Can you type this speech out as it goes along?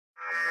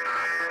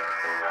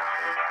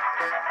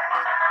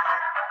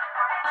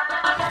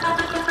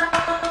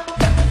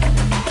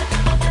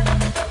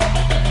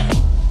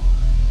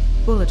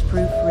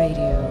Bulletproof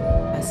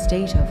Radio, a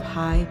state of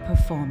high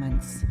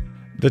performance.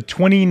 The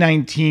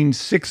 2019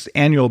 6th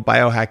Annual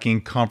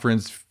Biohacking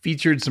Conference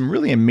featured some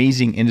really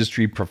amazing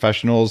industry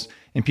professionals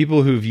and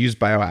people who've used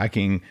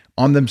biohacking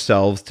on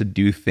themselves to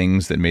do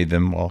things that made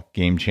them, well,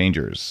 game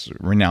changers.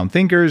 Renowned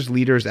thinkers,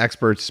 leaders,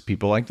 experts,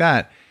 people like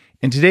that.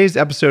 And today's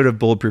episode of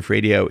Bulletproof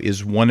Radio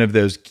is one of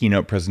those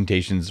keynote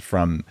presentations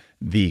from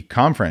the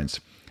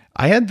conference.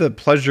 I had the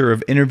pleasure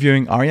of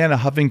interviewing Arianna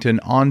Huffington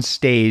on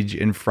stage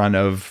in front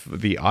of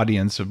the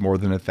audience of more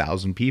than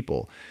 1,000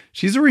 people.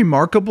 She's a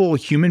remarkable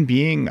human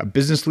being, a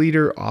business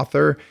leader,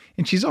 author,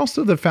 and she's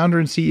also the founder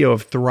and CEO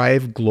of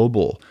Thrive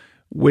Global,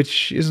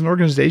 which is an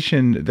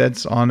organization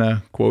that's on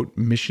a, quote,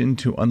 mission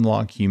to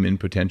unlock human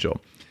potential.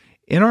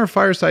 In our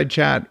fireside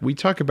chat, we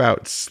talk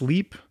about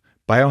sleep,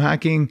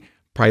 biohacking,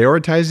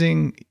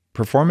 prioritizing,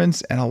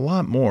 performance, and a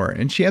lot more.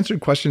 And she answered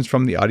questions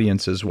from the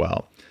audience as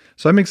well.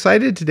 So I'm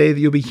excited today that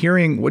you'll be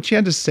hearing what she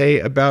had to say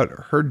about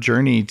her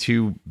journey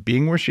to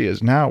being where she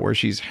is now, where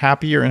she's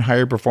happier and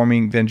higher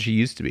performing than she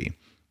used to be.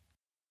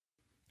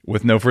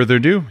 With no further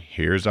ado,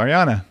 here's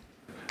Arianna.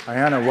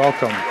 Arianna,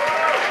 welcome.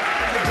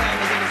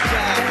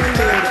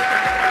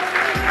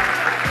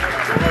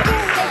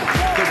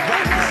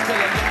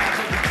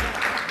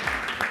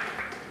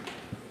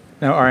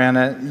 Now,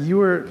 Arianna, you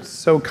were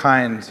so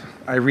kind.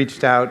 I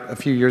reached out a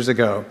few years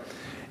ago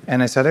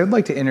and I said, I would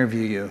like to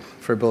interview you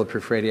for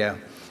Bulletproof Radio.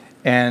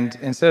 And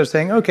instead of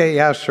saying, okay,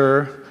 yeah,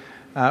 sure,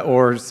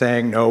 or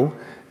saying no,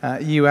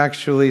 you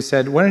actually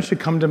said, why don't you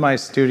come to my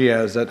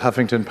studios at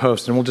Huffington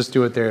Post and we'll just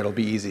do it there, it'll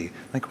be easy.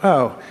 Like,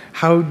 wow,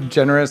 how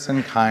generous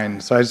and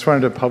kind. So I just wanted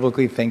to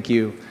publicly thank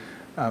you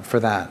for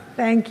that.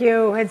 Thank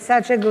you. It's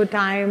such a good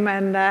time,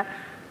 and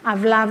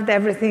I've loved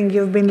everything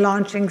you've been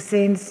launching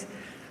since,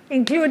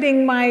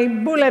 including my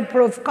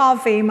Bulletproof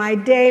coffee, my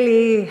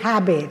daily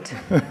habit.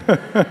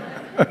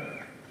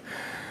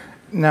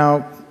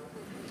 Now,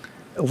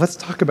 let's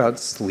talk about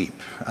sleep.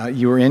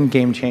 You were in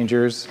Game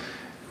Changers,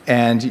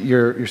 and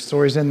your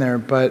story's in there,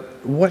 but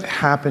what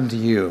happened to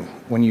you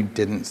when you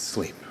didn't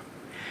sleep?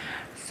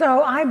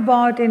 So I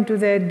bought into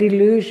the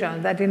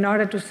delusion that in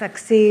order to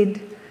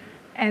succeed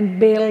and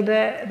build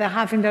the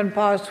Huffington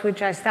Post,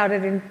 which I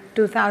started in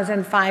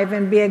 2005,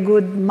 and be a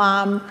good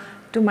mom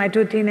to my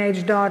 2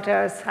 teenage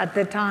daughters at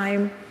the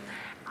time,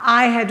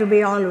 I had to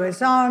be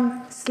always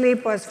on.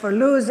 Sleep was for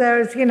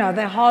losers. You know,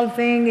 the whole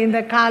thing in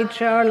the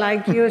culture,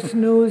 like you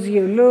snooze,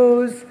 you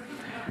lose.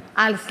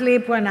 I'll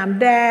sleep when I'm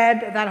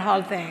dead, that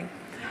whole thing.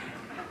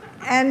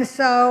 And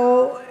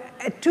so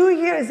 2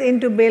 years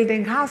into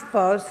building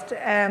HuffPost,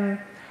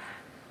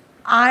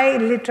 I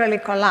literally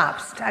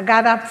collapsed. I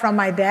got up from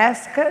my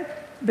desk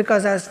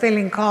because I was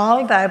feeling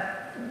cold. I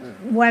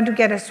went to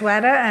get a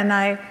sweater and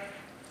I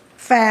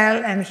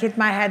fell and hit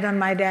my head on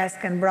my desk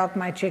and broke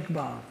my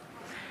cheekbone.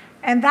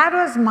 And that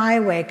was my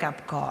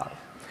wake-up call.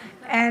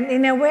 And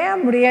in a way,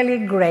 I'm really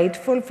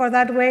grateful for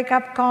that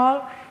wake-up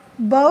call,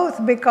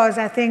 both because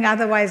I think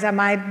otherwise I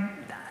might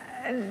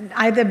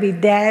either be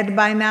dead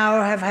by now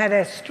or have had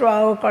a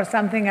stroke or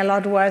something a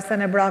lot worse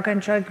than a broken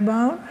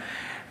cheekbone,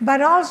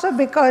 but also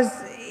because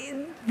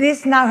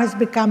this now has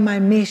become my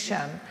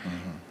mission,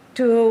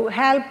 to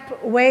help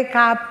wake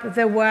up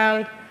the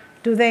world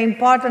to the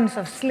importance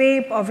of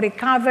sleep, of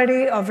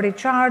recovery, of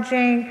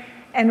recharging,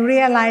 and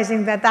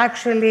realizing that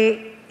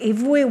actually,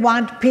 if we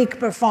want peak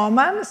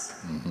performance,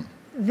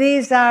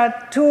 these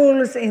are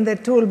tools in the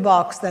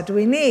toolbox that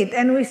we need.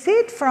 And we see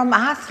it from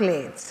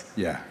athletes.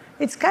 Yeah.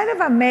 It's kind of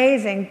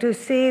amazing to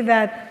see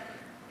that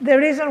the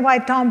reason why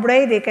Tom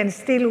Brady can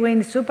still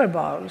win Super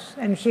Bowls,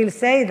 and he'll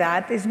say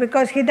that, is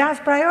because he does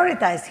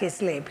prioritize his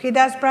sleep. He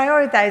does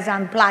prioritize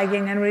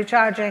unplugging and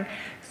recharging.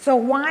 So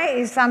why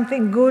is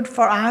something good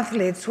for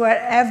athletes where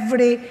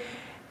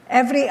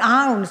every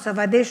ounce of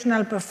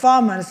additional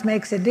performance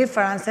makes a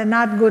difference and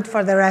not good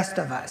for the rest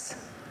of us?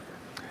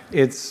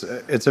 It's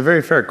a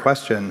very fair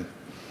question.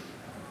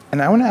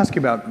 And I want to ask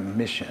you about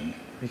mission,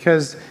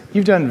 because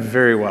you've done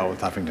very well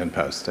with Huffington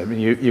Post. I mean,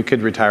 you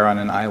could retire on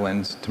an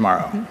island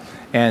tomorrow.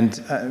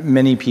 And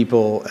many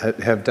people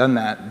have done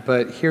that.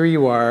 But here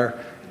you are,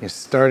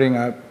 starting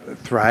up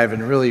Thrive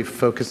and really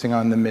focusing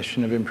on the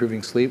mission of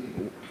improving sleep.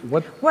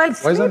 Well,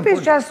 sleep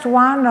is just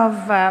one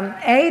of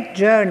 8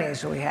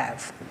 journeys we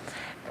have.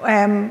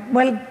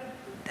 Well,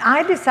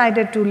 I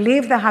decided to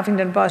leave the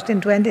Huffington Post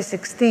in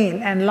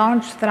 2016 and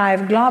launch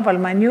Thrive Global,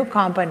 my new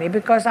company,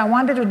 because I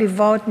wanted to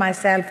devote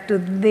myself to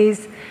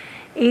these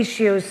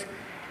issues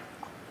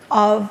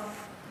of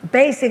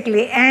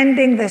basically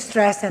ending the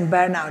stress and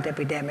burnout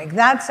epidemic.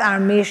 That's our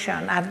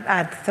mission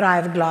at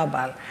Thrive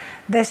Global.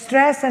 The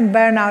stress and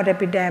burnout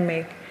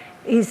epidemic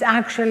is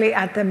actually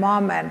at the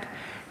moment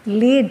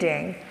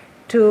leading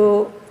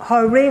to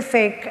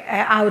horrific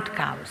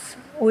outcomes.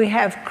 We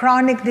have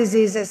chronic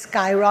diseases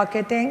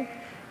skyrocketing,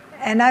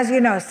 and as you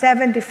know,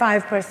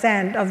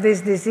 75% of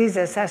these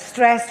diseases are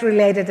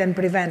stress-related and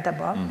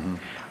preventable.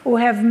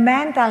 We have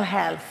mental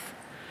health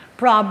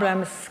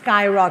problems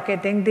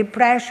skyrocketing,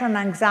 depression,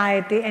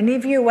 anxiety, and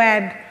if you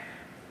add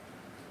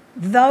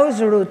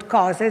those root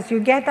causes, you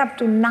get up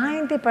to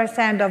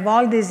 90% of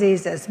all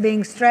diseases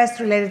being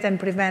stress-related and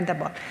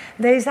preventable.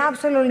 There is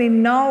absolutely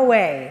no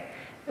way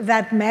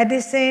that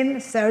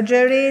medicine,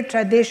 surgery,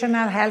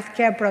 traditional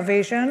healthcare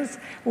provisions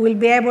will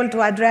be able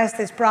to address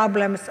these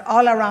problems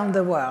all around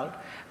the world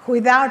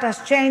without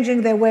us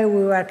changing the way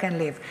we work and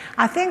live.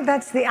 I think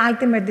that's the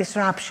ultimate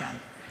disruption,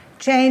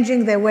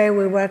 changing the way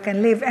we work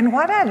and live. And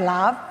what I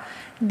love,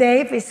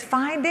 Dave, is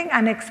finding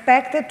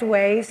unexpected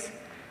ways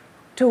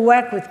to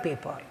work with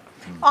people.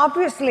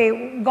 Obviously,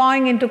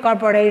 going into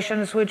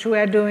corporations, which we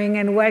are doing,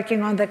 and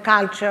working on the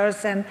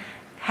cultures and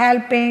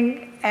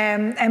helping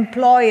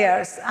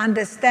employers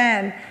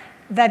understand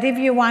that if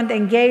you want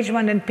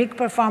engagement and peak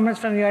performance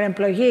from your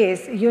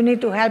employees, you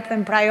need to help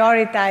them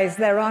prioritize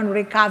their own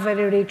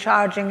recovery,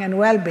 recharging, and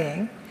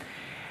well-being.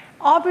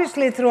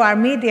 Obviously, through our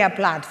media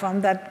platform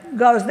that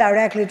goes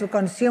directly to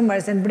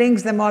consumers and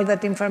brings them all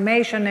that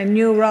information and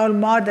new role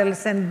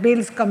models and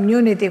builds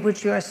community,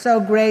 which you are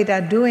so great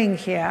at doing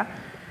here.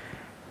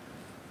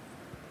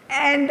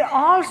 And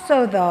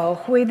also, though,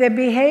 with a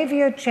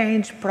behavior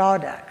change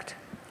product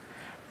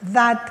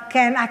that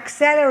can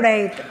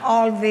accelerate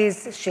all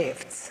these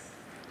shifts.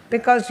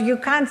 Because you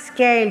can't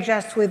scale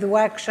just with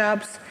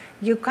workshops,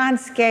 you can't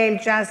scale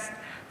just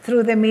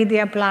through the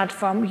media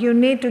platform. You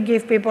need to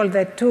give people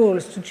the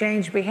tools to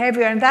change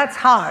behavior, and that's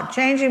hard.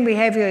 Changing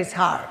behavior is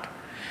hard.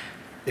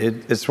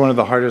 It's one of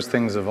the hardest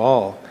things of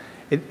all.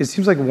 It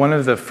seems like one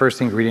of the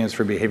first ingredients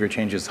for behavior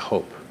change is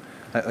hope.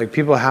 Like,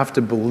 people have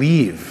to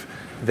believe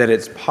that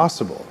it's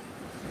possible.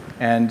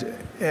 And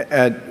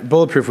at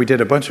Bulletproof, we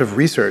did a bunch of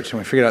research, and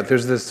we figured out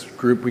there's this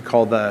group we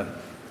call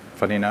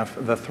funny enough,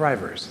 the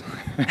Thrivers.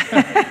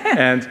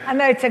 And I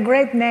know, it's a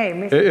great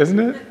name. Isn't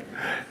it?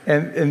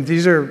 And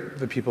these are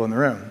the people in the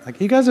room.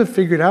 Like, you guys have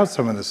figured out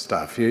some of this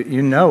stuff.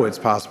 You know it's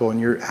possible, and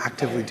you're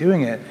actively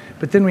doing it.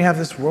 But then we have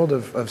this world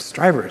of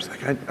strivers.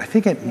 Like, I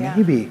think it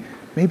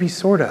maybe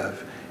sort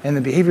of. And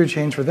the behavior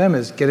change for them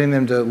is getting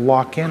them to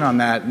lock in on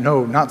that,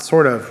 no, not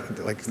sort of,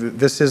 like,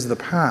 this is the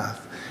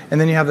path. And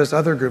then you have this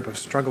other group of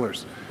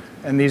strugglers.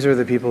 And these are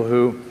the people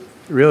who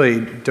really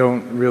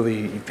don't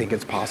really think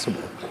it's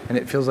possible. And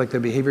it feels like the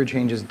behavior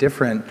change is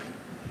different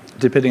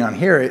depending on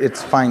here.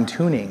 It's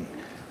fine-tuning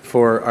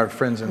for our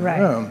friends in the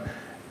room.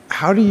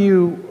 How do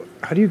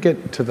you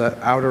get to the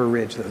outer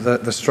ridge,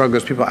 the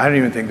strugglers, people, I don't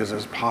even think this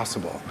is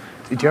possible.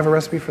 Do you have a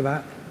recipe for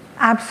that?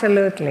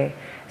 Absolutely.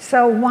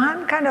 So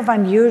one kind of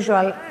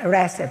unusual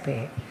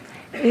recipe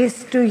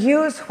is to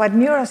use what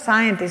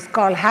neuroscientists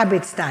call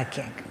habit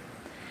stacking.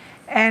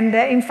 And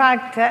in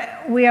fact,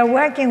 we are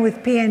working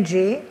with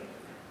P&G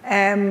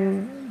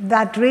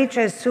that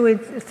reaches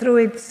through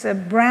its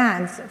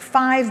brands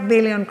 5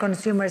 billion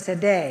consumers a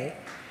day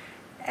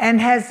and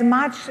has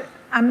much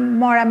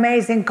more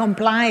amazing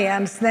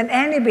compliance than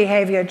any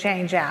behavior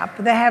change app.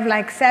 They have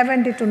like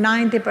 70 to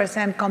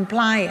 90%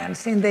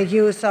 compliance in the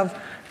use of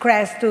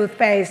Crest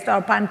toothpaste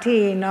or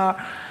Pantene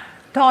or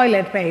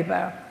toilet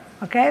paper.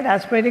 Okay,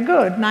 that's pretty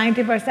good.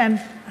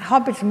 90%, I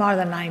hope it's more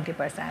than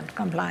 90%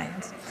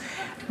 compliance.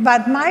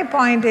 But my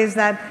point is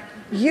that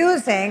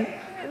using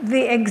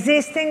the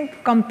existing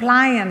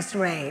compliance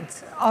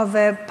rates of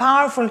a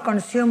powerful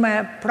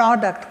consumer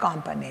product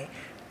company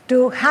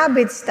to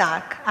habit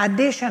stack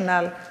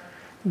additional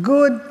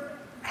good,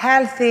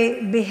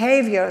 healthy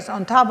behaviors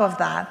on top of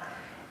that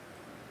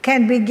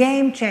can be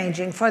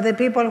game-changing for the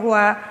people who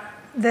are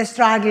the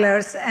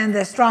stragglers and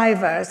the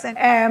strivers.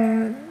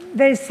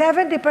 There is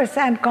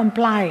 70%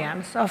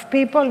 compliance of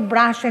people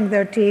brushing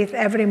their teeth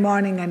every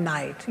morning and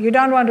night. You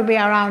don't want to be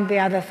around the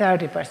other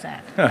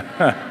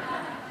 30%.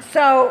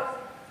 So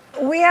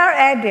we are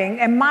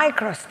adding a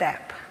micro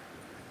step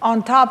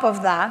on top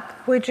of that,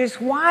 which is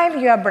while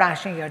you are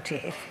brushing your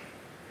teeth,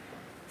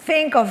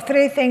 think of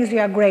 3 things you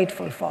are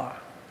grateful for.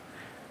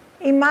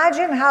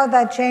 Imagine how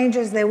that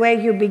changes the way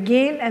you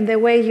begin and the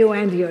way you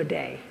end your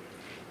day.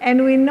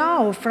 And we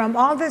know from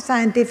all the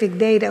scientific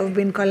data we've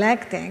been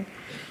collecting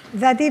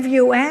that if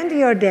you end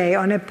your day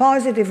on a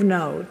positive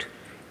note,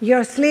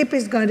 your sleep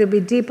is going to be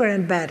deeper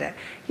and better.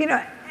 You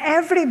know,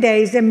 every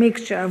day is a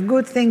mixture of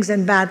good things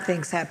and bad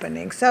things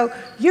happening. So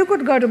you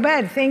could go to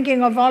bed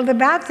thinking of all the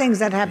bad things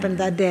that happened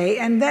that day,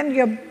 and then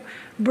your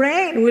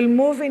brain will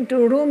move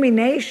into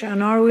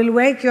rumination or will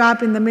wake you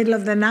up in the middle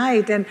of the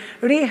night and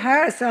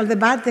rehearse all the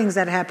bad things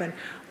that happened.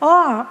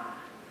 Or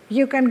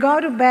you can go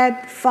to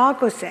bed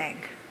focusing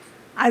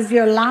as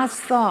your last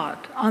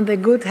thought on the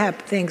good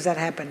things that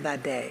happened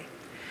that day.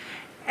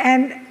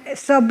 And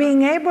so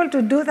being able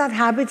to do that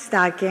habit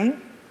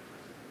stacking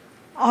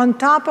on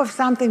top of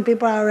something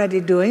people are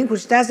already doing,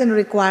 which doesn't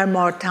require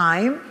more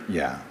time,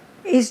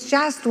 is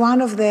just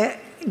one of the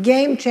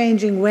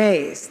game-changing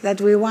ways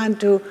that we want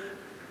to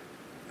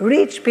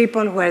reach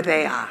people where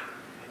they are.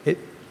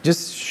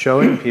 Just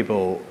showing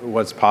people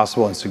what's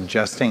possible and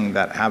suggesting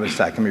that habit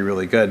stack can be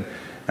really good.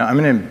 Now, I'm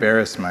going to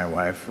embarrass my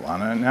wife,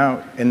 Lana.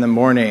 Now, in the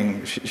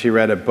morning, she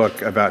read a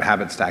book about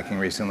habit stacking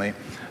recently.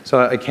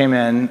 So I came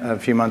in a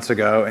few months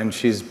ago, and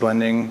she's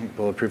blending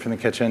Bulletproof in the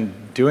kitchen,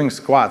 doing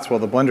squats while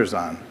the blender's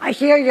on. I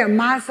hear your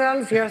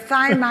muscles, your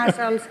thigh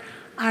muscles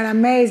are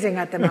amazing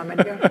at the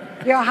moment.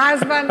 Your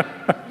husband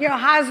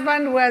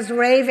was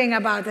raving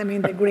about them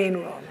in the green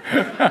room.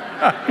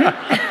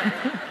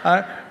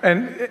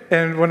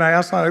 And when I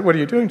asked Lana, what are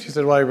you doing? She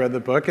said, well, I read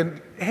the book,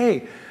 and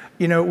hey,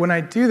 you know, when I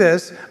do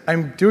this,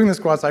 I'm doing the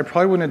squats I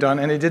probably wouldn't have done,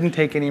 and it didn't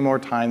take any more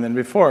time than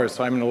before.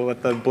 So I'm going to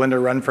let the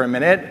blender run for a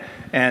minute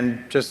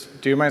and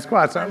just do my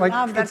squats. I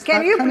love that.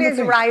 Can you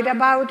please write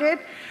about it?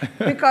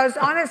 Because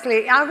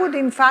honestly, I would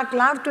in fact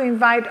love to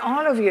invite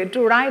all of you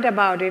to write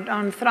about it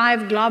on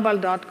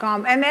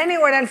thriveglobal.com and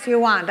anywhere else you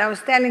want. I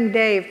was telling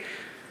Dave,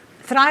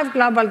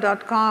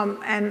 thriveglobal.com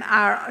and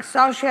our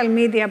social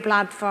media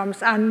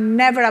platforms are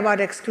never about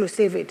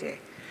exclusivity.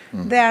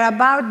 They're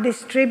about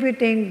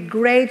distributing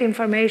great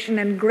information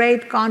and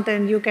great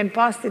content. You can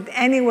post it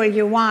anywhere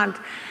you want,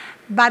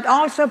 but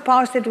also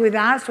post it with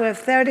us. We have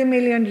 30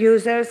 million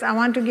users. I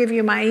want to give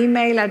you my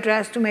email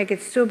address to make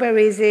it super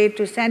easy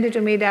to send it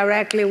to me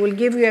directly. We'll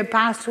give you a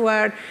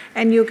password,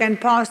 and you can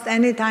post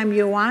anytime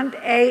you want,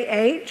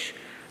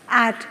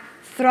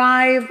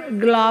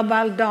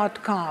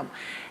 ah@thriveglobal.com.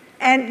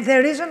 And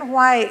the reason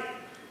why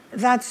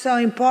that's so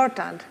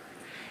important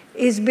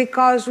is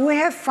because we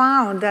have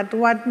found that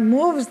what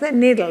moves the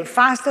needle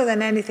faster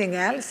than anything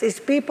else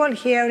is people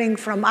hearing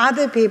from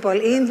other people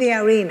in the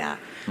arena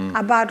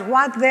about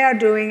what they're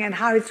doing and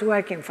how it's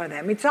working for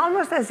them. It's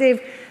almost as if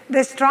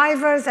the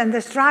strivers and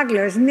the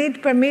strugglers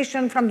need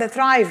permission from the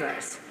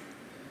thrivers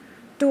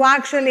to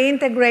actually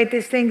integrate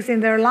these things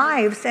in their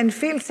lives and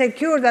feel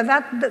secure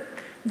that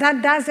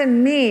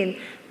doesn't mean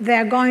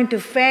they're going to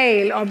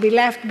fail or be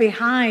left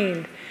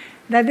behind.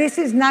 That this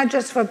is not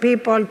just for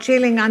people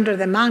chilling under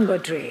the mango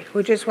tree,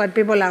 which is what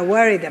people are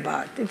worried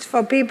about. It's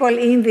for people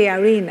in the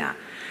arena.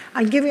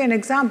 I'll give you an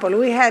example.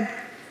 We had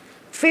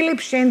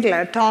Philip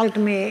Schindler told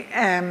me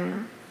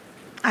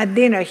at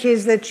dinner.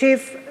 He's the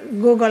chief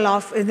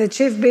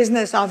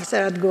business officer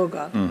at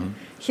Google.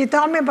 He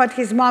told me about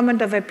his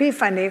moment of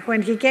epiphany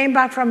when he came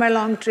back from a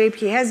long trip.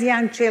 He has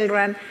young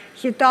children.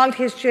 He told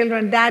his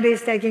children, "Daddy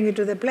is taking you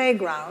to the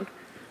playground."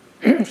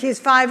 His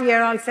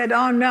 5-year-old said,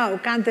 "Oh no,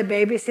 can't the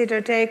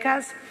babysitter take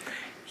us?"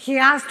 He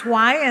asked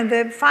why, and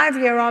the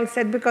 5-year-old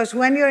said, "Because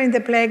when you're in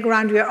the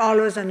playground, you're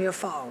always on your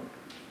phone."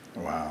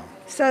 Wow.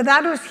 So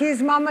that was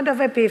his moment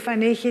of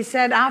epiphany. He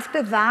said,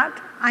 after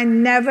that, I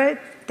never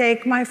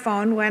take my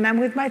phone when I'm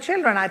with my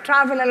children. I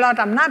travel a lot.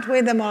 I'm not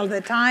with them all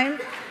the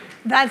time.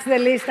 That's the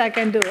least I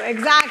can do.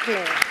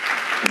 Exactly.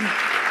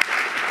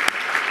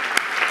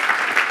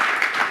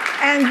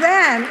 And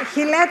then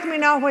he let me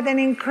know what an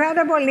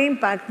incredible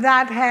impact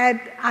that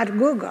had at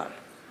Google,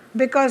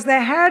 because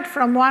they heard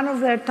from one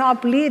of their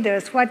top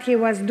leaders what he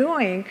was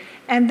doing,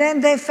 and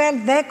then they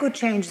felt they could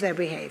change their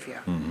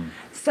behavior.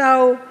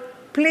 So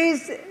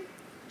please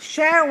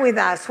share with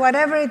us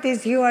whatever it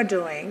is you are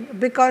doing,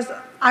 because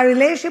our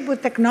relationship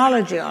with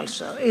technology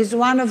also is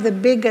one of the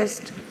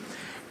biggest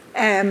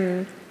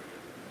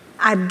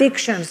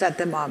addictions at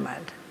the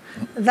moment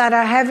that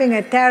are having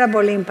a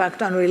terrible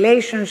impact on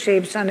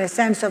relationships, on a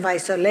sense of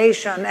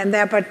isolation, and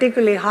they're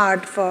particularly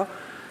hard for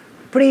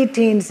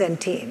preteens and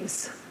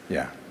teens.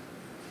 Yeah.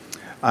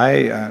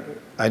 I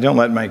don't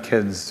let my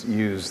kids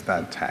use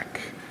that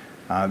tech.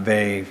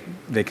 They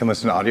can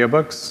listen to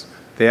audiobooks.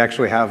 They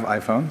actually have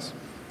iPhones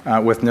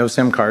with no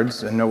SIM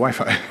cards and no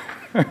Wi-Fi.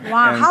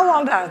 Wow, how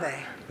old are they?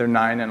 They're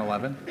 9 and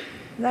 11.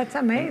 That's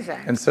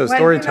amazing. And so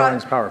storytelling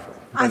is powerful.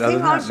 I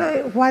think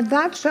also what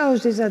that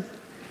shows is that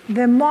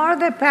the more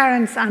the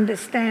parents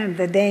understand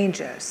the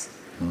dangers,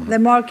 the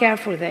more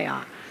careful they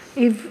are.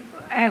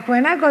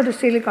 When I go to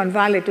Silicon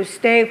Valley to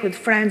stay with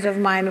friends of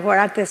mine who are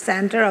at the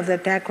center of the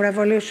tech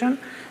revolution,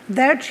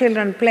 their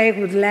children play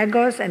with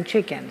Legos and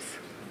chickens.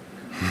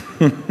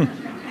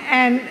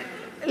 And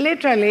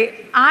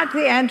literally, at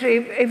the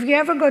entry, if you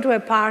ever go to a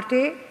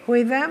party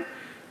with them,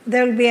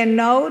 there will be a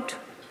note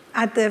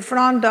at the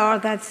front door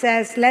that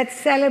says, "Let's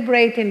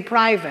celebrate in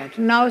private,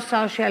 no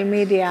social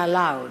media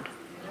allowed."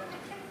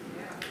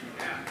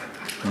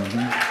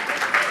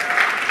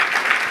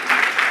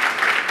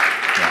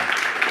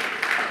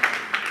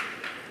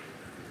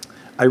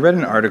 I read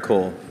an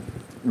article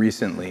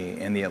recently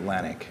in The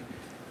Atlantic,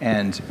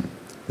 and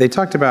they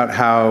talked about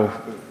how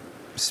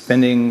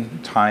spending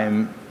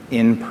time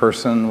in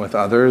person with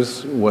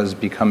others was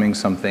becoming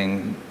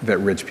something that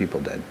rich people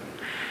did.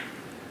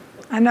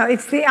 I know,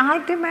 it's the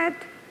ultimate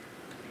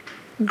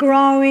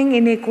growing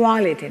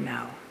inequality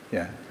now.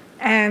 Yeah.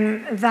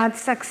 And that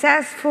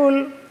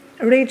successful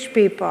rich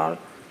people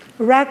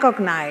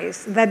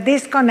recognize that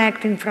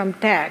disconnecting from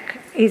tech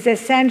is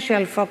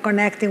essential for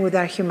connecting with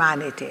our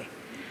humanity.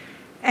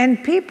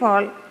 And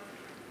people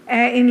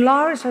in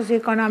lower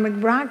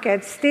socioeconomic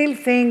brackets still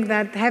think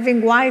that having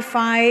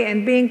Wi-Fi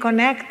and being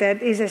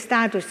connected is a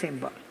status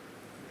symbol.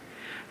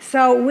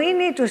 So we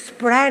need to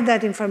spread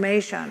that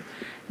information,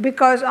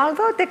 because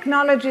although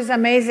technology is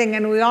amazing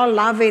and we all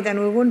love it and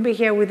we wouldn't be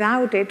here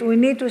without it, we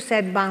need to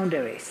set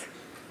boundaries.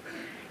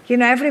 You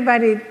know,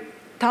 everybody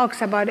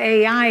talks about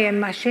AI and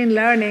machine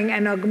learning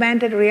and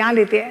augmented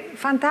reality.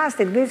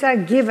 Fantastic, these are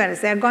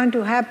givens, they're going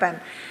to happen.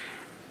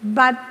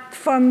 But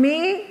for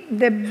me,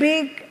 the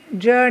big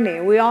journey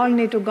we all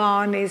need to go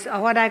on is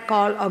what I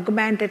call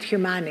augmented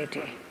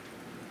humanity.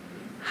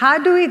 How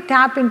do we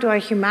tap into our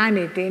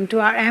humanity,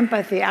 into our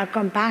empathy, our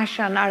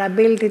compassion, our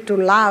ability to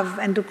love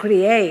and to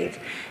create?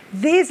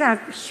 These are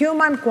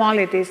human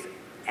qualities,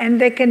 and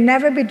they can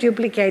never be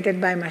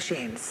duplicated by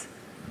machines.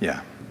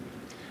 Yeah.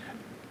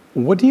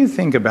 What do you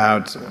think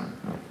about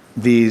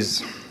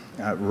these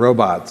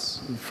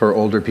robots for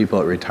older people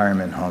at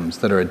retirement homes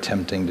that are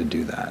attempting to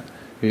do that?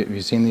 Have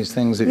you seen these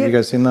things? Have you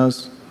guys seen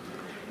those?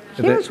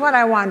 Here's what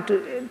I want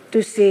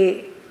to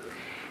see.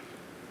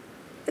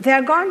 There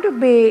are going to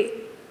be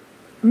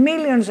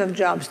millions of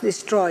jobs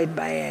destroyed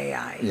by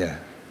AI. Yeah.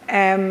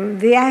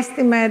 The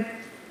estimate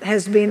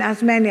has been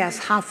as many as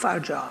half our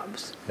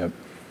jobs. Yep.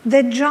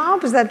 The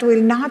jobs that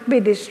will not be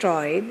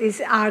destroyed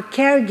are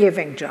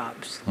caregiving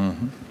jobs.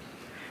 Mm-hmm.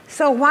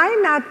 So why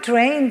not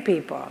train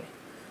people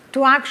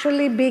to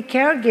actually be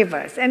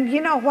caregivers? And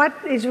you know what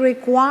is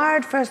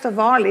required, first of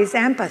all, is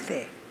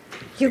empathy.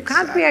 You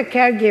can't be a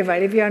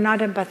caregiver if you're not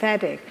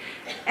empathetic.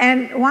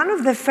 And one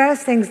of the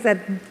first things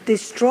that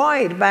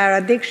destroyed by our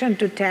addiction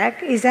to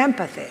tech is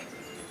empathy.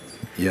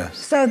 Yes.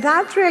 So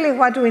that's really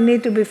what we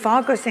need to be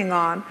focusing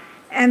on.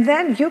 And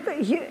then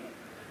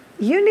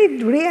you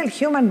need real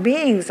human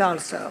beings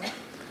also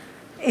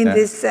in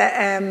these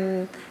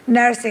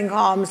nursing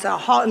homes,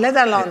 let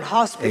alone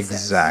hospices.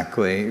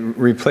 Exactly.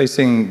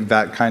 Replacing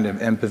that kind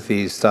of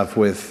empathy stuff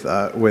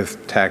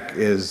with tech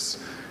is,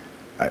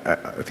 I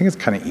think it's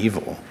kind of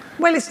evil.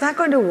 Well, it's not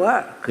going to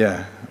work.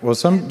 Yeah. Well,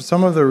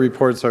 some of the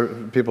reports are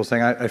people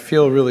saying, I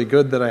feel really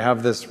good that I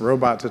have this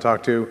robot to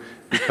talk to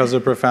because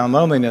of profound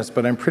loneliness,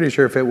 but I'm pretty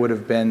sure if it would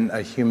have been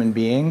a human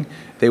being,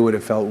 they would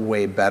have felt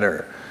way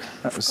better.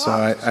 So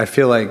I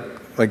feel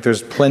like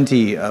there's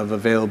plenty of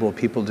available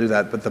people do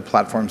that, but the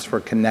platforms for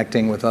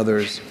connecting with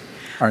others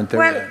aren't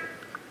there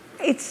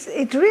yet.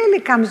 It really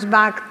comes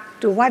back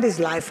to what is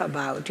life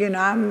about. You know,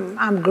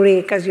 I'm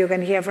Greek, as you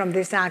can hear from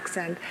this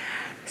accent.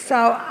 So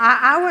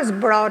I was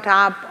brought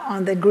up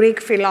on the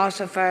Greek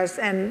philosophers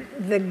and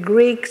the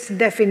Greeks'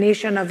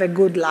 definition of a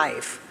good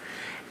life.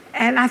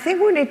 And I think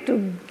we need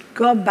to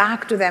go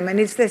back to them. And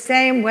it's the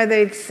same whether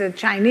it's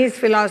Chinese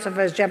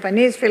philosophers,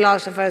 Japanese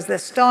philosophers, the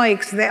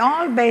Stoics. They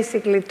all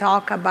basically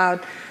talk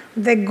about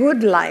the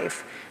good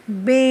life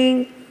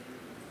being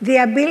the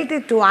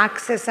ability to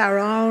access our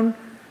own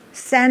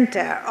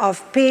center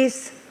of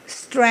peace,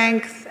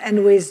 strength,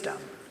 and wisdom.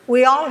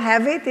 We all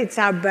have it. It's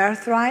our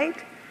birthright.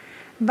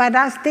 But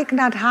as Thich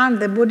Nhat Hanh,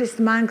 the Buddhist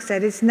monk,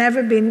 said, it's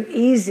never been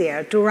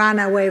easier to run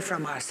away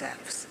from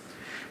ourselves.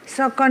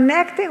 So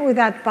connecting with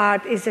that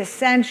part is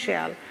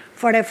essential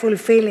for a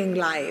fulfilling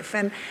life.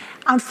 And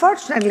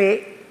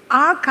unfortunately,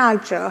 our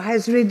culture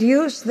has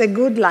reduced the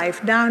good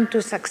life down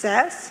to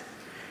success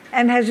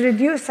and has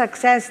reduced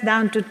success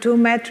down to two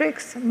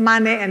metrics,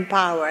 money and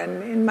power.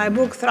 And in my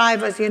book,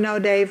 Thrive, as you know,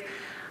 Dave,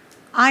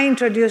 I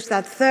introduced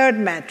that third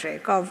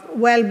metric of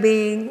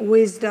well-being,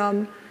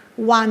 wisdom,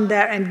 wonder,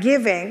 and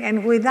giving.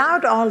 And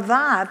without all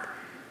that,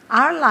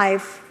 our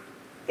life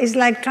is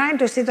like trying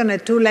to sit on a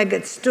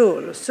two-legged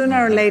stool.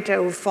 Sooner or later,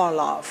 it will fall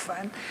off.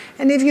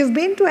 And if you've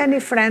been to any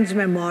friend's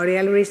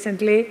memorial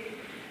recently,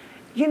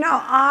 you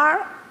know,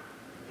 our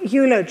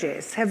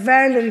eulogies have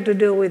very little to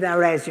do with our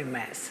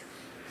resumes.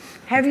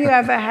 Have you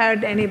ever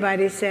heard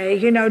anybody say,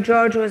 you know,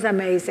 George was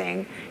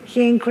amazing.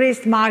 He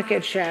increased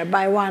market share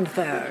by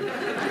 1/3.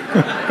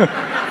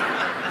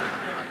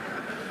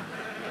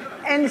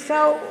 And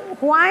so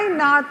why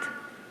not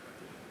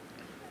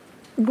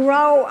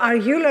grow our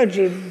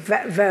eulogy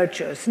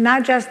virtues,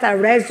 not just our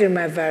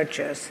resume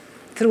virtues,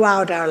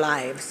 throughout our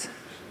lives?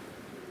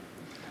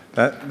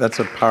 That's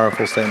a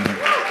powerful statement.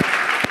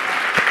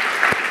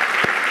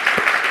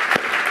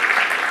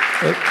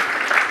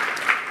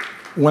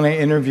 When I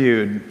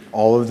interviewed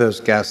all of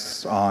those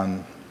guests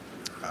on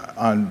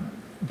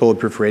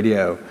Bulletproof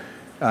Radio,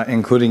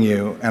 including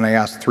you, and I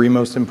asked 3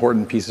 most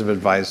important pieces of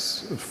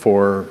advice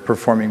for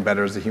performing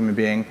better as a human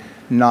being,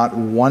 not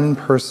one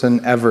person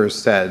ever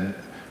said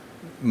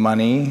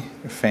money,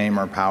 fame,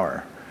 or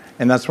power.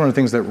 And that's one of the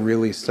things that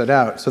really stood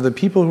out. So the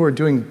people who are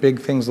doing big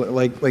things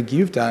like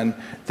you've done,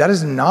 that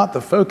is not the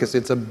focus.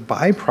 It's a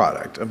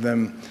byproduct of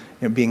them,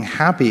 you know, being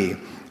happy,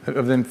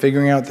 of them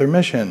figuring out their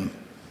mission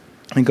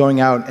and going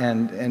out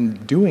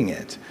and doing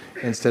it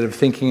instead of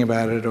thinking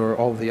about it or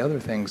all the other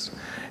things.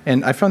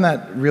 And I found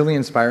that really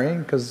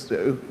inspiring because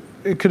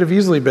it could have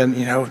easily been,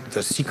 you know,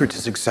 the secret to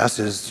success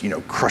is, you know,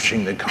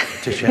 crushing the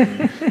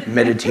competition,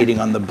 meditating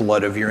on the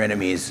blood of your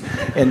enemies.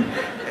 And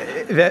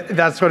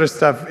that sort of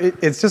stuff,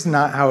 it's just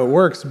not how it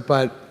works.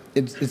 But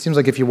it seems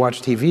like if you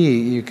watch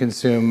TV, you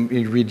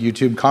read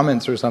YouTube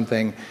comments or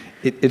something,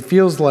 it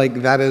feels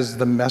like that is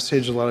the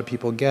message a lot of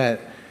people get.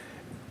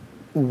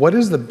 What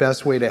is the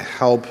best way to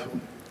help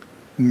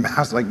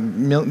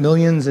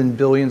millions and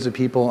billions of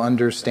people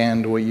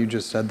understand what you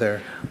just said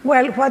there?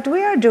 Well, what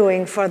we are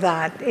doing for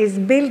that is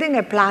building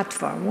a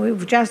platform.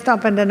 We've just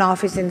opened an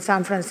office in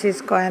San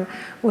Francisco, and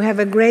we have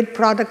a great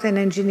product and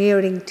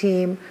engineering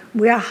team.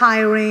 We are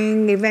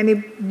hiring. If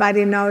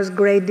anybody knows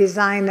great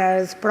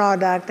designers,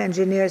 product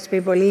engineers,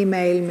 people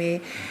email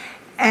me.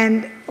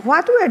 And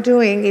what we're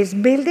doing is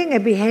building a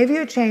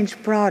behavior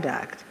change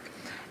product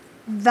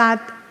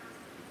that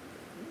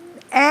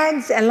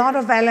adds a lot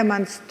of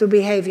elements to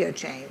behavior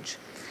change.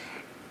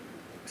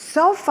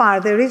 So far,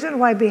 the reason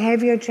why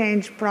behavior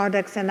change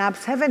products and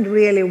apps haven't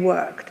really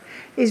worked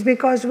is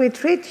because we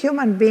treat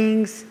human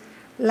beings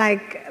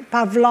like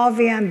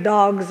Pavlovian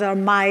dogs or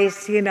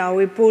mice. You know,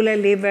 we pull a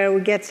lever,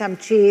 we get some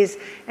cheese,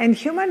 and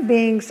human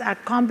beings are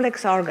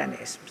complex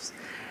organisms.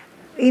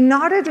 In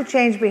order to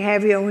change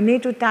behavior, we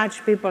need to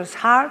touch people's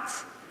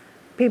hearts,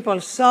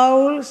 people's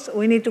souls,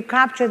 we need to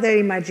capture their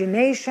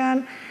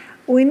imagination,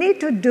 we need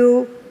to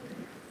do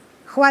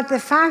what the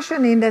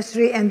fashion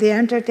industry and the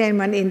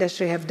entertainment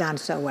industry have done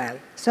so well.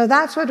 So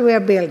that's what we are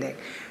building.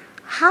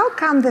 How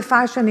come the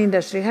fashion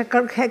industry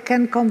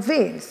can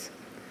convince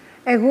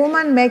a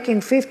woman making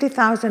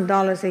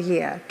 $50,000 a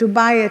year to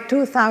buy a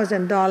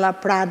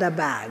 $2,000 Prada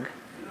bag?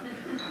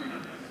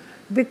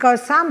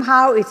 Because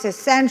somehow it's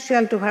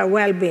essential to her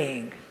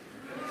well-being.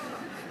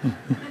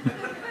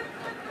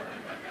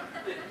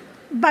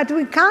 But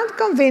we can't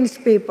convince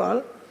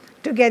people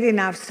to get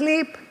enough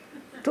sleep,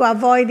 to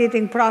avoid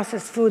eating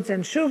processed foods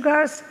and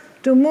sugars,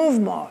 to move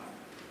more.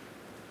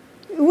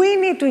 We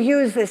need to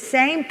use the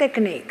same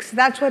techniques.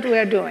 That's what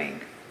we're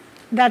doing,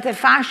 that the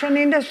fashion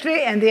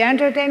industry and the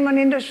entertainment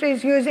industry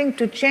is using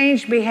to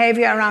change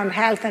behavior around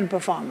health and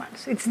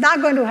performance. It's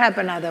not going to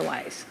happen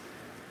otherwise.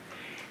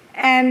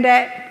 And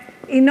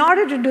in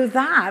order to do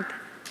that,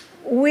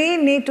 we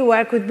need to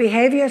work with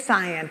behavior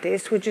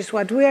scientists, which is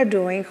what we are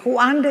doing, who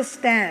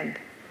understand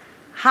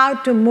how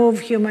to move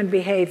human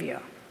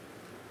behavior,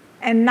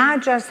 and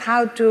not just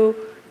how to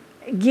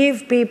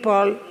give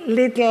people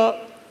little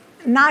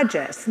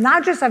nudges.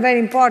 Nudges are very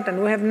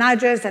important. We have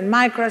nudges and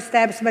micro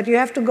steps, but you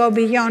have to go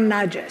beyond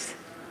nudges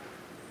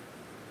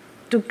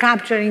to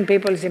capturing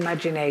people's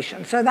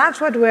imagination. So that's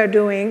what we're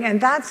doing, and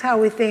that's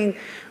how we think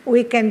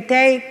we can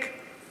take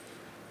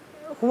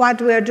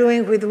what we're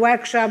doing with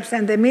workshops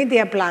and the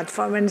media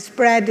platform and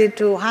spread it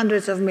to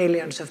hundreds of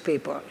millions of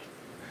people.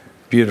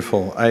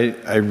 Beautiful.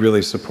 I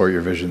really support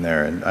your vision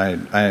there, and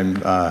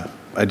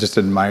I just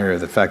admire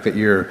the fact that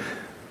you're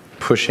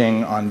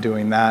pushing on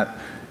doing that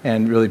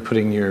and really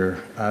putting your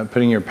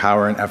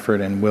power and effort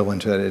and will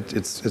into that.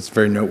 It's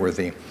very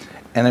noteworthy.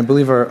 And I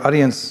believe our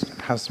audience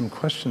has some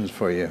questions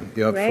for you.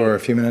 You up for a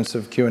few minutes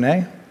of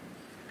Q&A?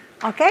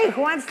 Okay,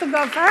 who wants to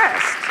go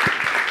first?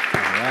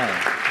 All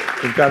right.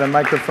 We've got a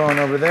microphone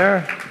over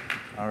there.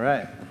 All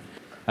right.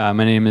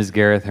 My name is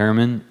Gareth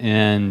Herman,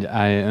 and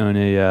I own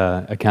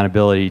a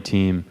accountability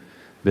team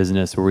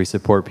business where we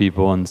support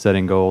people in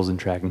setting goals and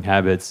tracking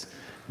habits,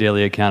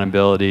 daily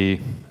accountability,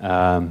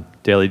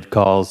 daily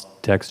calls,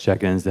 text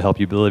check-ins to help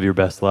you live your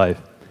best life.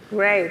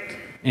 Great.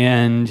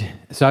 And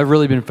so I've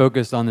really been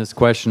focused on this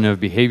question of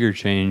behavior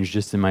change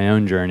just in my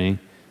own journey,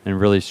 and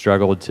really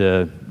struggled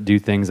to do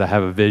things. I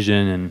have a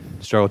vision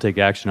and struggle to take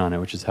action on it,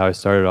 which is how I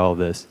started all of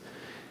this.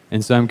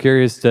 And so I'm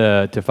curious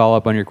to follow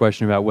up on your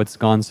question about what's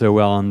gone so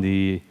well in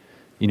the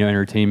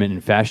entertainment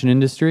and fashion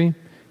industry.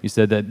 You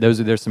said that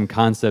there's some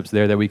concepts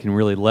there that we can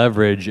really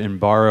leverage and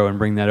borrow and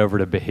bring that over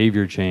to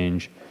behavior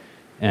change.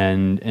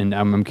 And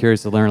I'm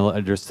curious to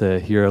learn, just to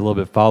hear a little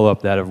bit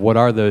follow-up that of what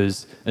are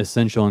those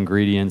essential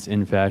ingredients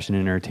in fashion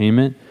and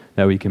entertainment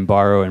that we can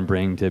borrow and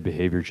bring to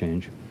behavior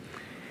change?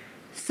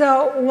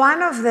 So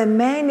one of the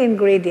main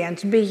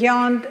ingredients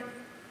beyond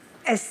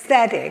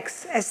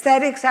aesthetics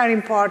are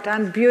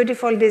important,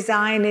 beautiful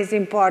design is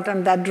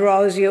important, that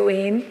draws you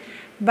in,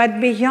 but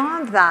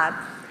beyond that,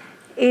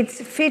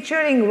 it's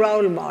featuring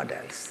role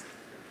models.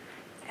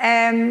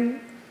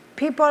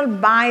 People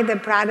buy the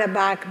Prada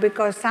bag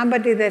because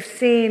somebody they've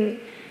seen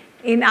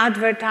in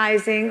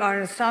advertising or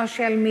in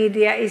social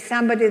media is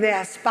somebody they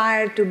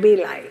aspire to be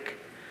like.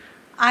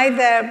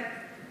 Either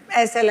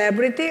a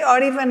celebrity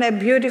or even a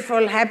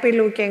beautiful,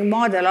 happy-looking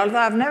model, although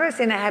I've never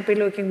seen a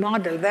happy-looking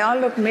model. They all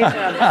look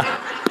miserable.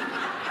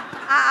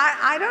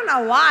 I don't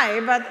know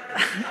why, but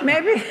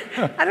maybe,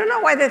 I don't know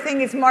why they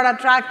think it's more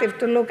attractive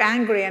to look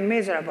angry and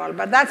miserable,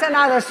 but that's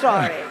another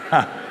story.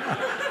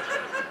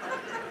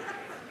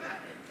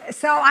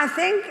 So I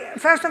think,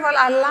 first of all,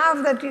 I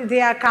love the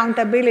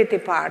accountability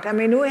part. I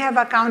mean, we have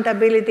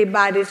accountability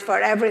bodies for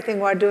everything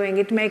we're doing.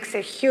 It makes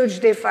a huge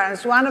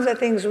difference. One of the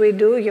things we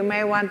do, you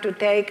may want to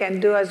take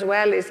and do as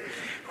well, is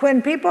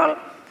when people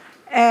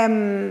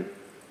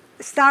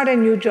start a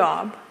new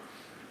job,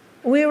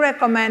 we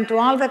recommend to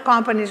all the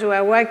companies we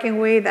are working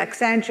with,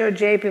 Accenture,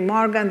 JP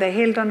Morgan, the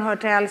Hilton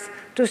hotels,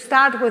 to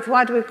start with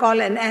what we call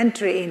an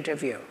entry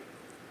interview.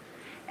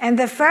 And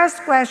the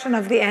first question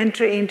of the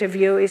entry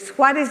interview is,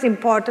 what is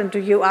important to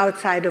you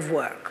outside of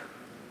work?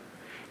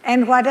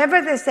 And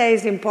whatever they say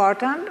is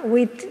important,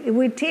 we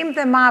team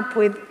them up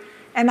with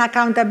an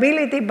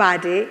accountability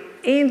body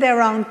in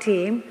their own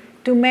team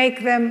to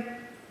make them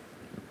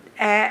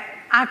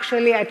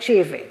actually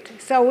achieve it.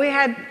 So we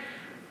had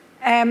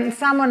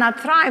someone at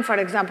Thrive, for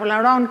example,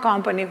 our own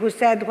company, who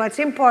said, what's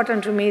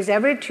important to me is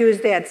every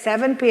Tuesday at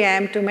 7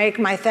 p.m. to make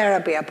my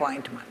therapy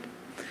appointment.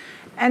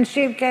 And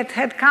she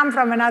had come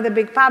from another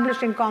big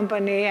publishing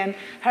company, and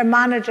her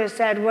manager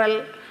said,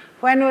 well,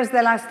 when was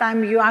the last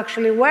time you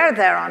actually were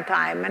there on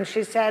time? And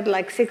she said,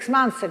 like 6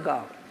 months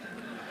ago.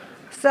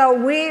 So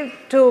we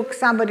took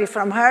somebody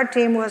from her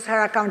team, was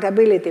her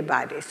accountability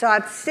buddy. So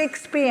at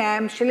 6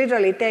 p.m., she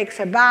literally takes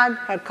her bag,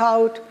 her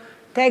coat,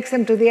 takes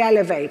him to the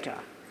elevator,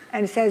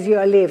 and says, you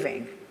are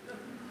leaving.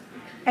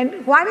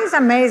 And what is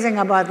amazing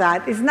about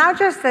that is not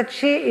just that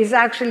she is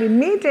actually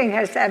meeting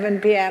her 7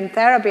 p.m.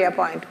 therapy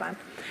appointment,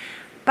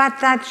 but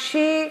that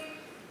she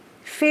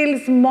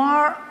feels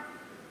more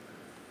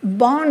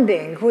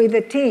bonding with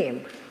the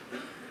team.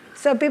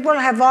 So people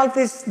have all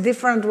these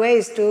different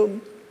ways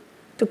to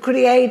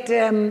create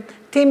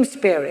team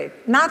spirit.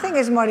 Nothing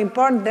is more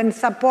important than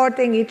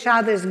supporting each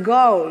other's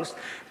goals,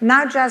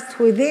 not just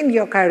within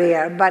your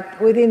career, but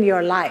within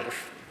your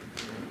life.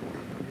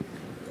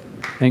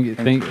 Thank you.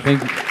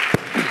 Thanks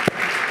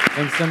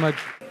so much.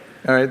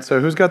 All right, so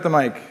who's got the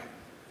mic?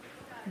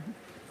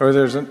 Or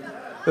there's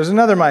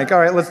another mic. All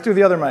right, let's do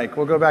the other mic.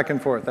 We'll go back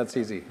and forth. That's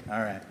easy. All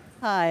right.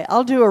 Hi,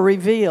 I'll do a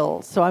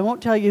reveal, so I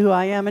won't tell you who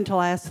I am until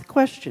I ask the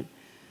question.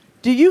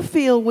 Do you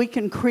feel we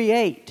can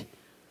create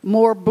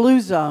more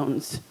blue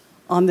zones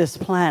on this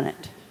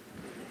planet?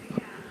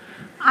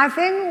 I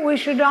think we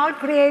should all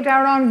create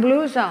our own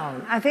blue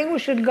zone. I think we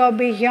should go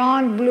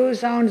beyond blue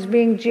zones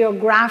being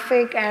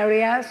geographic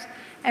areas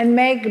and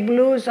make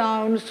blue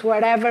zones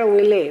wherever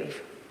we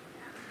live.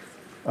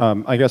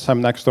 I guess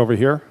I'm next over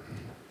here.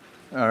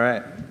 All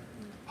right.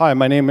 Hi,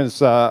 my name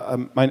is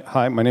Elias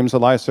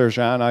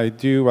Serjan. I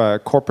do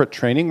corporate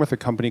training with a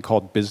company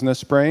called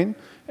Business Brain,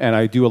 and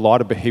I do a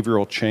lot of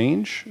behavioral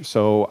change.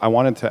 So I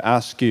wanted to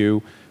ask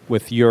you,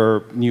 with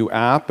your new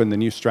app and the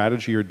new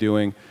strategy you're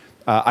doing,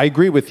 I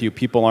agree with you.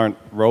 People aren't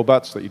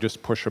robots that you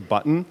just push a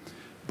button.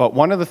 But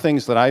one of the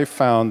things that I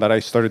found that I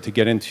started to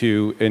get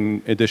into,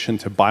 in addition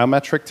to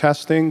biometric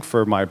testing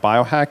for my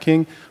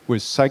biohacking,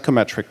 was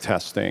psychometric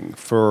testing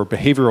for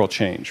behavioral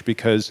change,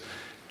 because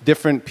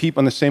different people,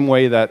 in the same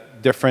way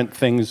that different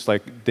things,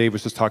 like Dave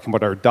was just talking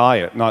about our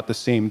diet, not the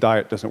same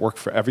diet doesn't work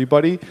for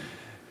everybody,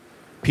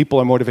 people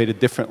are motivated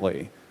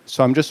differently.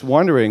 So I'm just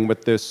wondering,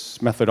 with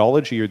this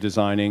methodology you're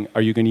designing,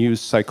 are you going to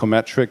use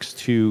psychometrics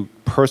to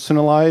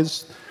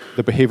personalize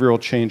the behavioral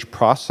change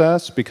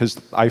process? Because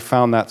I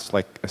found that's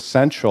like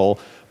essential,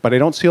 but I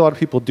don't see a lot of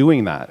people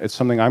doing that. It's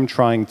something I'm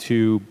trying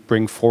to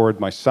bring forward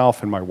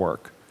myself in my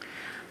work.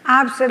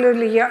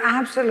 Absolutely, you're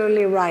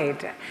absolutely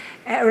right.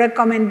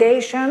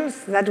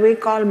 Recommendations that we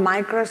call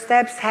micro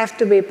steps have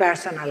to be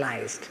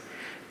personalized,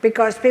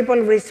 because people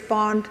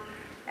respond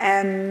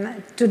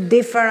to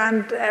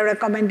different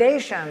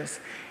recommendations.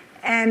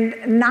 And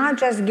not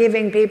just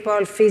giving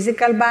people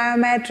physical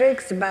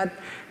biometrics, but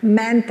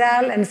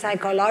mental and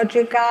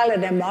psychological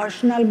and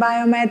emotional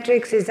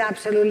biometrics is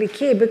absolutely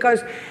key,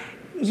 because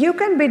you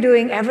can be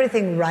doing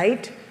everything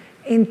right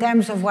in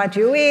terms of what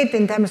you eat,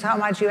 in terms of how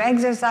much you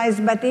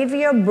exercise, but if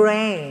your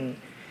brain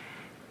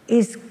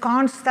is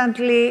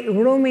constantly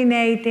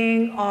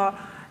ruminating or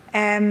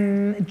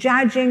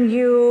judging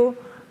you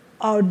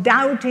or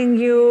doubting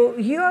you,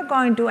 you are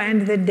going to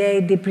end the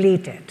day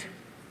depleted.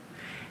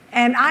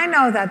 And I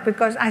know that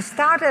because I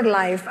started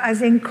life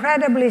as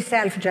incredibly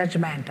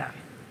self-judgmental.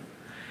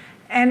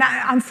 And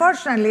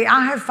unfortunately,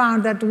 I have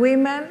found that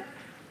women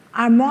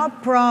are more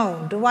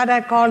prone to what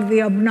I call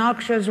the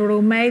obnoxious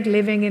roommate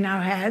living in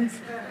our heads,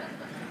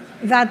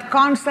 that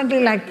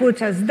constantly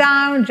puts us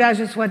down,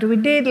 judges what we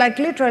did. Like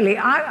literally,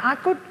 I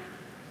could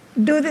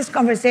do this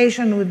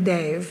conversation with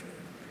Dave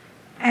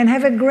and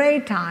have a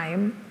great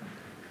time,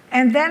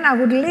 and then I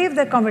would leave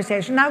the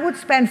conversation. I would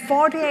spend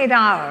 48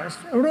 hours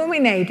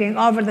ruminating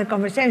over the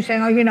conversation,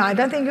 saying, I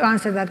don't think you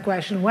answered that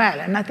question well.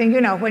 And I think,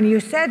 when you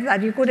said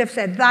that, you could have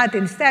said that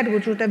instead,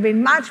 which would have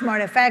been much more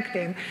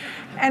effective.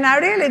 And I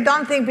really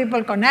don't think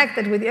people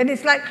connected with you. And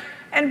it's like,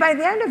 and by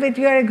the end of it,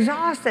 you're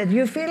exhausted.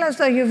 You feel as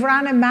though you've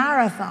run a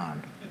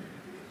marathon.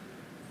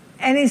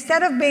 And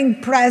instead of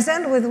being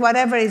present with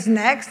whatever is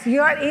next,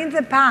 you are in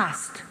the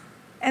past.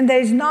 And there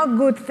is no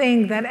good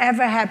thing that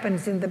ever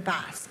happens in the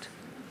past.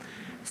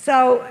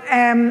 So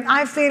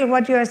I feel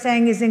what you are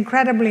saying is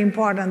incredibly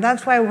important.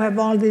 That's why we have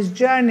all these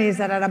journeys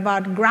that are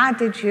about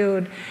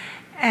gratitude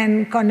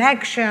and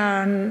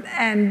connection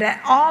and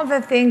all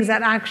the things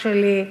that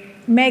actually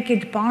make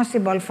it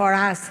possible for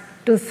us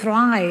to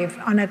thrive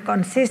on a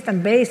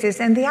consistent basis.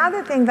 And the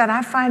other thing that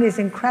I find is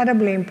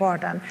incredibly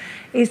important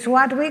is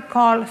what we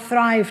call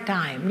thrive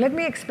time. Let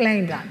me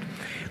explain that.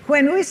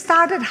 When we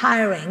started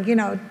hiring,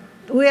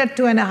 we are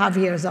 2.5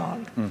 years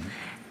old. Mm-hmm.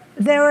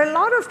 There were a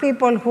lot of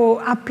people who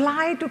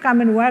applied to come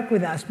and work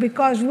with us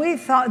because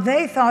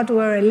they thought we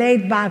were a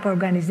laid-back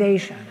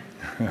organization,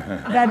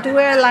 that we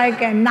were like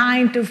a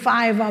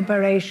 9-to-5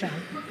 operation.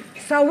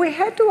 So we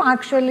had to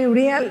actually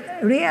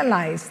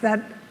realize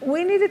that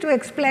we needed to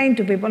explain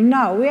to people,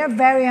 no, we are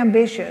very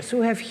ambitious,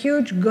 we have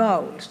huge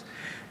goals.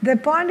 The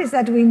point is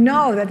that we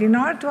know that in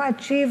order to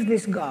achieve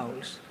these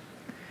goals,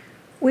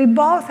 we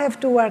both have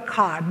to work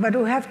hard, but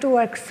we have to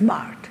work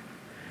smart.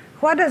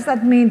 What does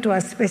that mean to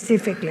us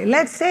specifically?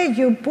 Let's say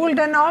you pulled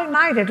an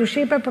all-nighter to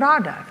ship a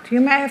product.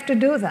 You may have to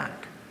do that.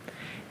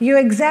 You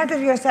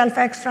exerted yourself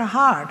extra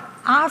hard.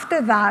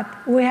 After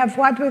that, we have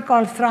what we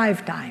call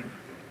thrive time.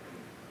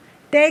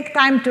 Take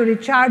time to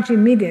recharge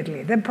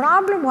immediately. The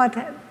problem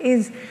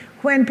is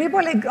when people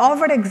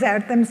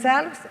overexert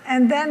themselves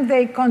and then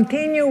they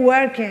continue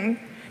working,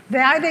 they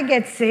either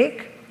get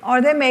sick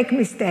or they make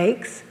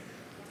mistakes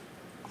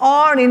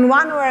or in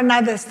one way or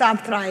another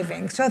stop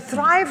thriving. So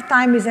thrive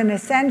time is an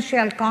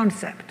essential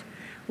concept.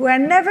 We're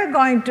never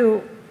going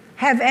to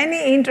have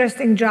any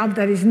interesting job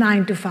that is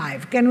 9 to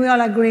 5. Can we all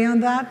agree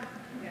on that?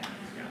 Yeah.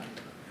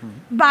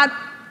 But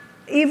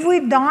if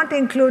we don't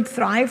include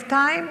thrive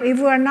time, if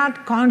we're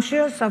not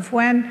conscious of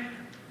when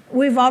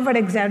we've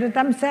overexerted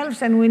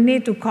themselves and we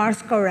need to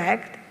course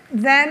correct,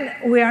 then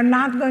we are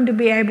not going to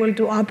be able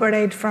to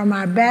operate from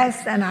our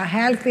best and our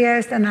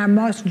healthiest and our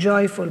most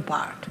joyful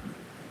part.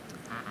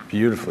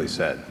 Beautifully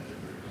said.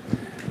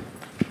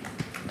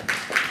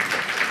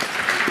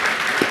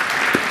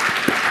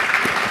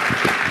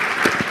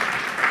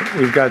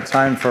 We've got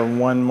time for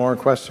one more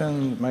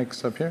question.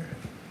 Mike's up here.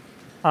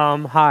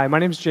 Hi, my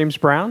name is James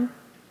Brown,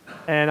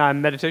 and I'm a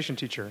meditation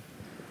teacher.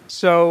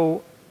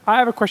 So I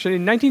have a question.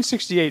 In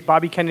 1968,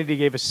 Bobby Kennedy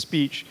gave a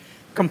speech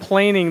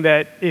complaining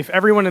that if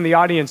everyone in the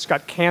audience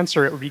got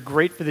cancer, it would be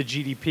great for the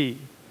GDP,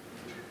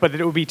 but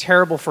that it would be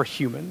terrible for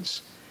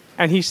humans.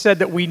 And he said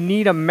that we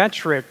need a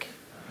metric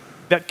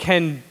that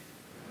can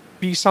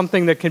be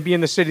something that can be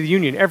in the State of the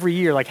Union every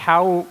year. Like,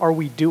 how are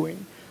we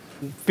doing?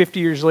 50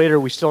 years later,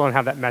 we still don't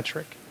have that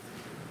metric.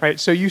 Right?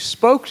 So you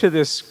spoke to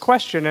this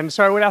question, and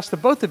so I would ask the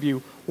both of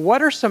you,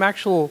 what are some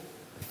actual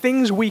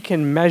things we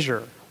can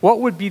measure? What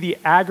would be the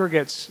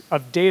aggregates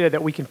of data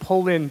that we can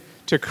pull in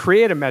to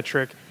create a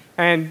metric?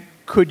 And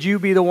could you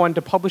be the one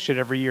to publish it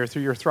every year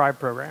through your Thrive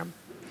program?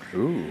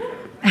 Ooh.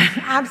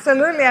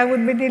 Absolutely, I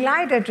would be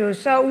delighted to.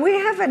 So we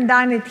haven't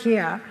done it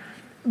here,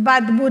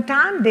 but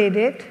Bhutan did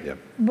it. Yep.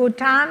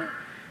 Bhutan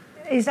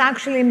is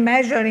actually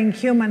measuring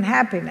human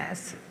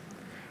happiness.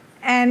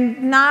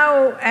 And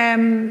now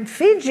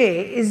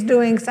Fiji is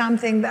doing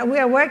something that we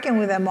are working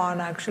with them on,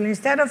 actually.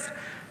 Instead of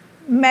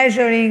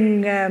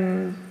measuring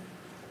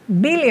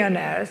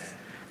billionaires,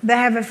 they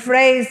have a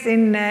phrase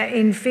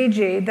in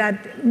Fiji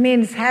that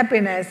means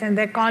happiness, and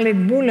they call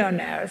it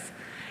billionaires.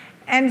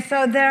 And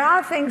so there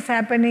are things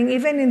happening.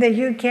 Even in the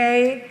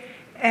UK,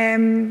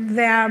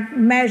 they are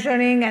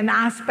measuring an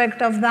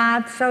aspect of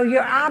that. So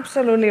you're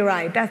absolutely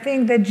right. I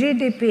think the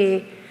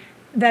GDP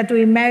that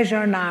we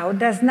measure now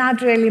does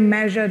not really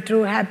measure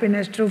true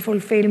happiness, true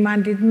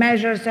fulfillment. It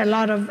measures a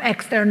lot of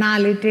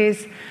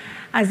externalities,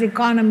 as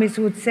economists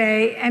would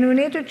say, and we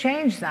need to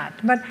change that.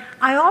 But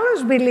I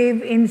always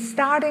believe in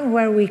starting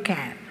where we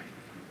can,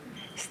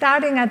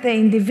 starting at the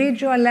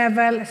individual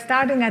level,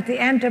 starting at the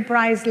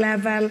enterprise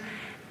level,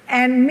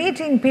 and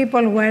meeting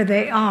people where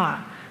they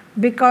are.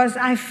 Because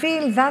I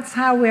feel that's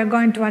how we are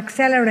going to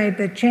accelerate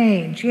the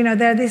change. You know,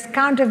 there are these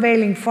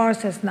countervailing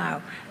forces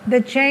now. The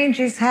change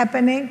is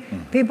happening.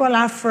 People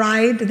are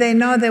fried. They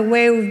know the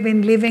way we've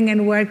been living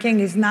and working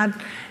is not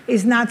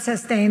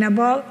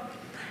sustainable.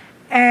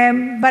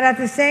 But at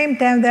the same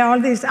time, there are all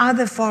these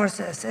other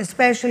forces,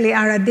 especially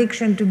our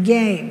addiction to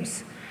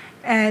games,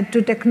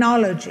 to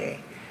technology,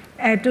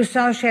 to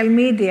social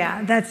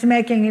media, that's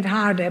making it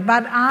harder.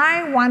 But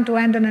I want to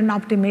end on an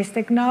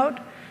optimistic note,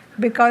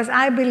 because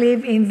I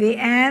believe in the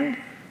end,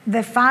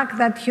 the fact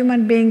that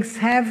human beings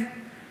have,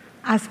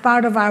 as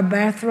part of our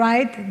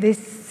birthright, this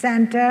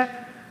center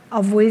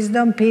of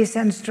wisdom, peace,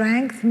 and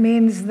strength,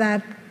 means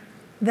that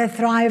the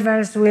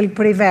thrivers will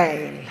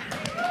prevail.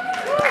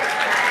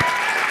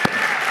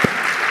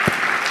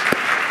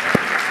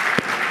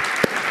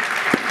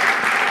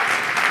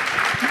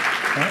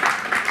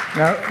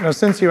 Now,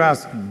 since you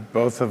asked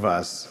both of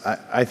us,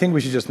 I think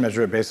we should just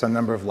measure it based on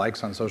number of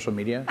likes on social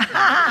media.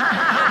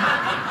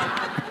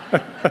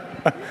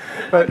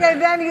 Okay,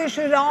 then you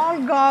should all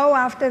go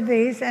after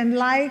this and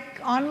like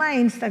on my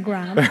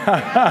Instagram,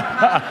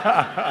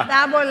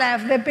 double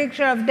F, the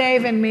picture of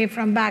Dave and me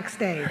from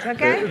backstage,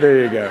 okay?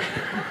 There you go.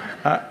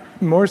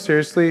 More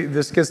seriously,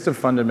 this gets to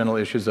fundamental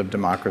issues of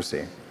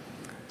democracy.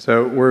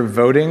 So we're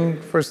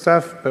voting for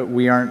stuff, but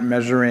we aren't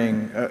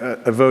measuring.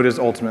 A vote is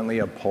ultimately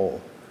a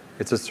poll.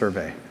 It's a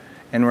survey.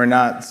 And we're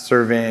not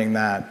surveying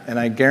that. And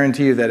I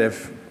guarantee you that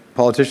if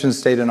politicians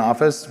stayed in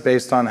office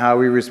based on how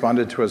we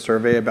responded to a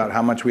survey about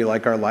how much we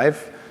like our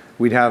life,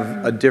 we'd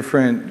have a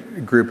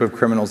different group of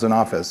criminals in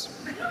office.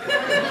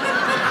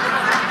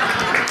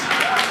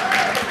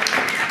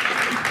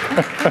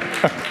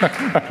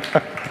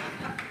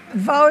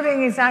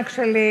 Voting is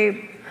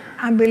actually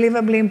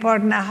unbelievably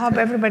important. I hope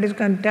everybody's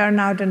going to turn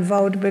out and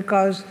vote,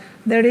 because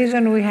The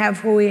reason we have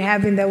who we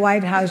have in the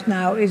White House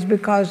now is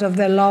because of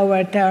the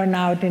lower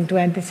turnout in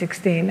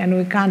 2016, and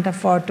we can't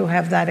afford to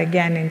have that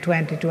again in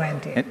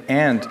 2020.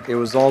 And it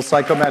was all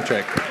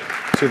psychometric.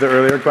 To the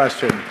earlier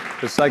question,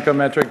 the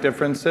psychometric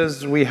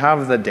differences, we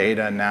have the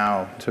data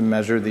now to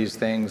measure these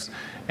things.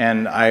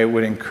 And I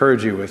would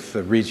encourage you, with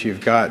the reach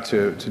you've got,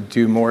 to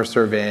do more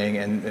surveying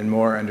and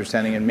more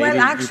understanding. And maybe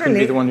you can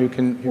be the one who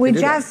can do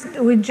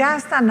that. We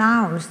just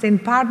announced, in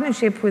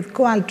partnership with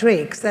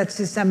Qualtrics, that's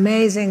this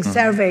amazing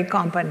survey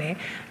company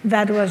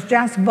that was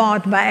just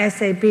bought by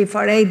SAP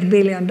for $8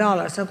 billion,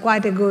 so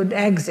quite a good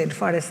exit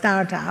for a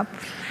startup.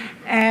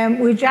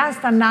 We just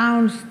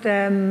announced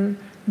the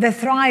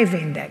Thrive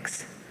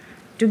Index.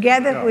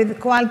 Together with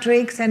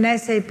Qualtrics and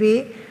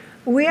SAP,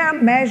 we are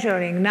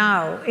measuring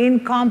now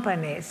in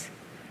companies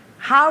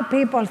how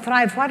people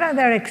thrive, what are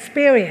their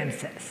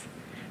experiences.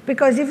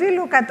 Because if you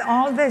look at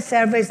all the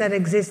surveys that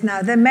exist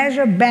now, they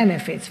measure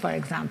benefits, for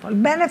example.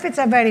 Benefits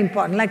are very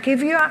important. Like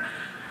if you are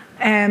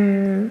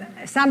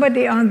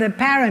somebody on the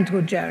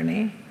parenthood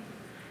journey,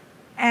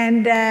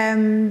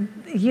 and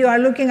you are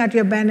looking at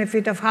your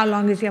benefit of how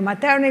long is your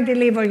maternity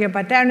leave or your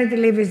paternity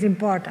leave is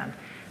important.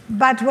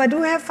 But what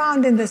we have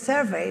found in the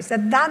surveys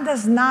that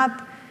does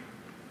not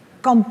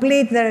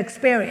complete their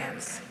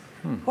experience.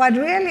 What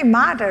really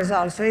matters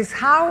also is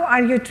how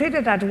are you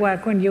treated at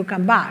work when you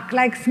come back?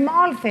 Like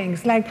small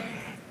things, like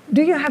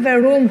do you have a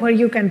room where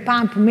you can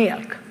pump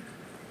milk?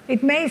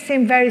 It may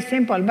seem very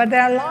simple, but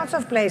there are lots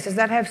of places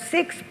that have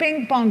 6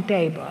 ping pong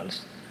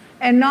tables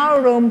and no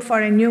room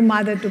for a new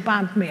mother to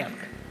pump milk.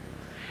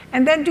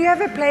 And then do you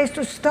have a place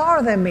to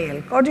store the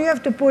milk, or do you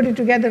have to put it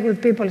together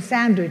with people's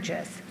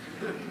sandwiches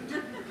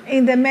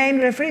in the main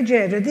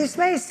refrigerator? This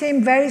may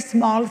seem very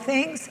small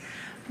things,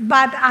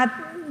 but at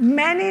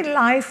many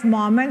life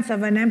moments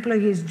of an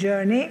employee's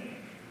journey,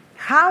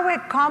 how a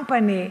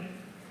company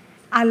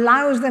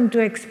allows them to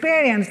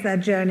experience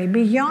that journey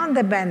beyond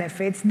the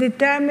benefits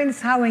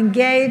determines how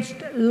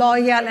engaged,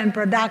 loyal, and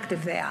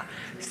productive they are.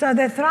 So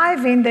the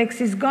Thrive Index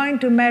is going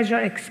to measure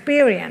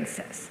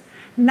experiences,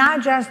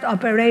 not just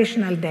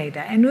operational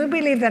data. And we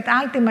believe that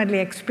ultimately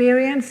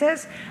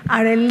experiences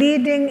are a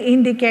leading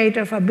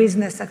indicator for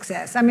business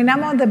success. I mean,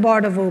 I'm on the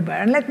board of Uber,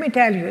 and let me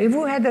tell you, if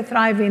we had the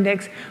Thrive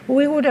Index,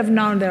 we would have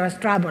known there was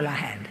trouble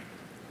ahead.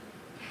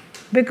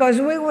 Because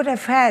we would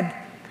have had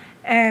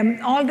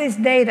all this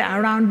data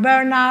around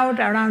burnout,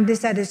 around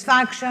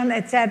dissatisfaction,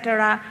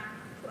 etc.,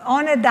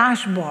 on a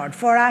dashboard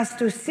for us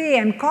to see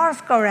and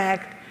course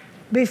correct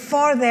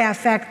before they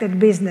affected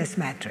business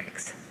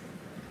metrics.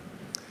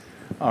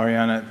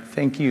 Arianna,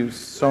 thank you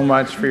so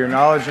much for your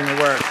knowledge and your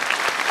work.